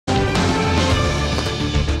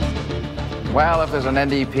Well, if there's an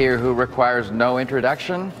NDP who requires no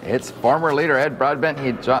introduction, it's former leader Ed Broadbent.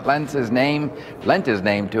 He lent his name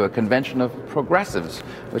to a convention of progressives,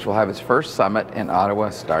 which will have its first summit in Ottawa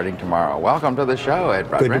starting tomorrow. Welcome to the show, Ed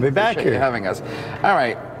Broadbent. Good to be back Appreciate here. You having us. All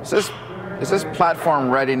right, is this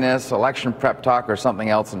platform readiness, election prep talk, or something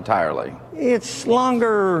else entirely? It's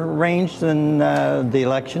longer range than the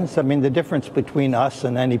elections. I mean, the difference between us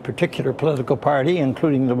and any particular political party,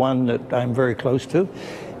 including the one that I'm very close to,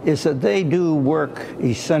 is that they do work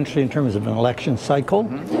essentially in terms of an election cycle.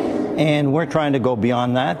 And we're trying to go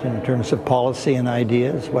beyond that in terms of policy and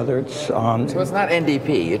ideas, whether it's on... So it's not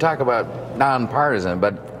NDP. You talk about nonpartisan,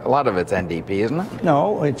 but a lot of it's NDP, isn't it?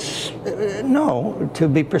 No, it's... no, to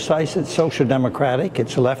be precise, it's social democratic.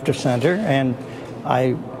 It's left of center. And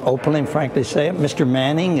I openly and frankly say it, Mr.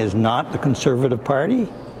 Manning is not the Conservative Party.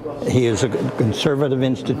 He is a conservative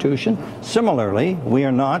institution. Similarly, we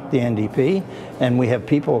are not the NDP, and we have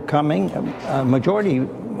people coming. A majority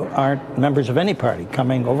aren't members of any party,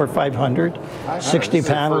 coming over 500, 60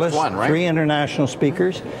 panelists, one, right? 3 international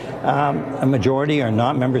speakers. A majority are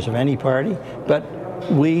not members of any party, but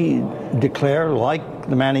we declare, like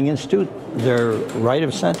the Manning Institute, they're right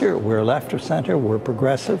of center, we're left of center, we're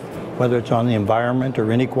progressive, whether it's on the environment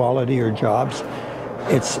or inequality or jobs.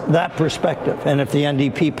 It's that perspective, and if the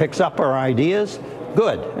NDP picks up our ideas,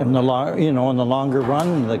 good. In the longer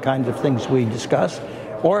run, the kinds of things we discuss,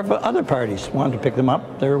 or if other parties want to pick them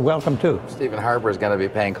up, they're welcome too. Stephen Harper is going to be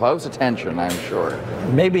paying close attention, I'm sure.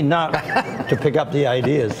 Maybe not to pick up the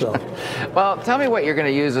ideas, though. Well, tell me what you're going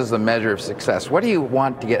to use as the measure of success. What do you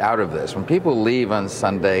want to get out of this? When people leave on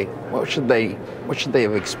Sunday, what should they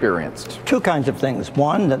have experienced? 2 kinds of things.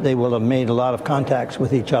 One, that they will have made a lot of contacts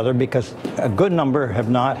with each other, because a good number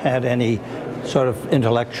have not had any sort of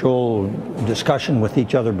intellectual discussion with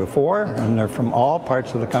each other before, and they're from all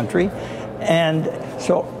parts of the country. And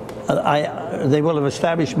so they will have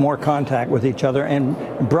established more contact with each other and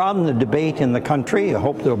broaden the debate in the country. I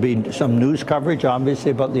hope there'll be some news coverage, obviously,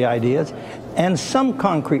 about the ideas, and some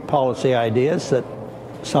concrete policy ideas that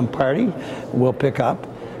some party will pick up.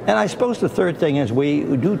 And I suppose the third thing is we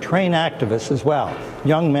do train activists as well,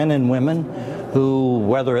 young men and women who,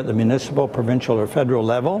 whether at the municipal, provincial, or federal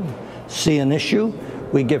level, see an issue.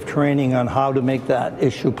 We give training on how to make that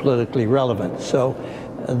issue politically relevant. So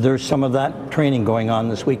there's some of that training going on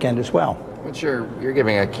this weekend as well. But you're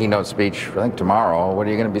giving a keynote speech, I think, tomorrow. What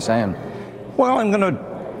are you going to be saying? Well, I'm going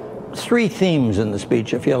to 3 themes in the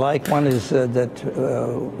speech, if you like. One is that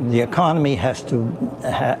the economy has to,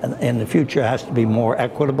 in the future, has to be more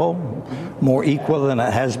equitable, more equal than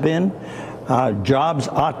it has been. Jobs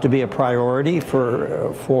ought to be a priority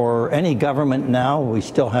for any government now. We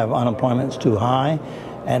still have unemployment's too high,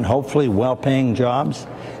 and hopefully well-paying jobs.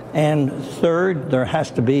 And third, there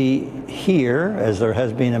has to be here, as there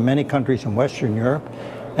has been in many countries in Western Europe,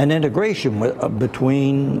 an integration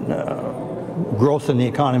between growth in the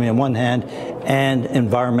economy on one hand and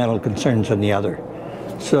environmental concerns on the other.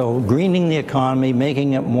 So greening the economy,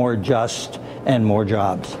 making it more just, and more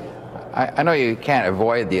jobs. I know you can't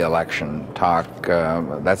avoid the election talk.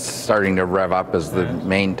 That's starting to rev up as the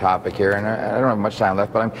main topic here, and I don't have much time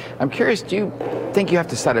left, but I'm curious, do you think you have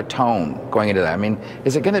to set a tone going into that? I mean,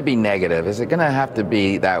 is it going to be negative? Is it going to have to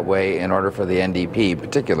be that way in order for the NDP in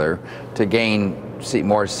particular to gain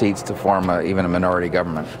more seats to form even a minority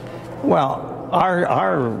government? Well,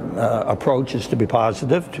 our approach is to be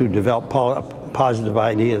positive, to develop positive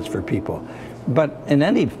ideas for people. But in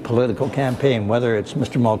any political campaign, whether it's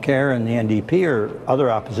Mr. Mulcair and the NDP or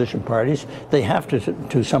other opposition parties, they have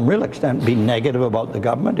to some real extent, be negative about the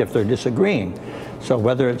government if they're disagreeing. So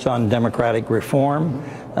whether it's on democratic reform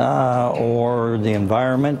or the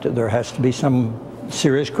environment, there has to be some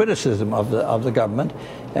serious criticism of the government.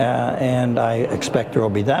 And I expect there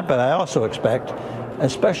will be that. But I also expect,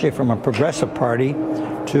 especially from a progressive party,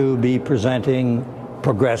 to be presenting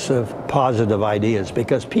progressive, positive ideas,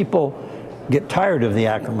 because people get tired of the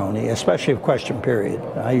acrimony, especially of question period.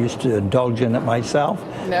 I used to indulge in it myself,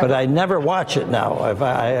 but I never watch it now. If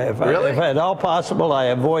at all possible, I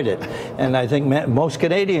avoid it. And I think most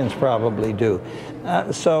Canadians probably do.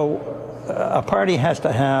 So a party has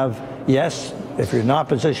to have, yes, if you're in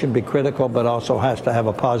opposition, be critical, but also has to have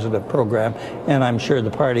a positive program. And I'm sure the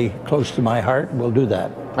party close to my heart will do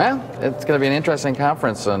that. Well, it's going to be an interesting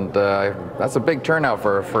conference, and that's a big turnout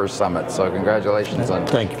for a first summit. So congratulations on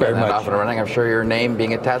Thank you very much. Off and running. I'm sure your name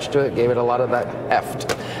being attached to it gave it a lot of that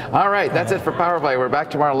heft. All right, that's it for Power Play. We're back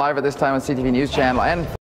tomorrow live at this time on CTV News Channel and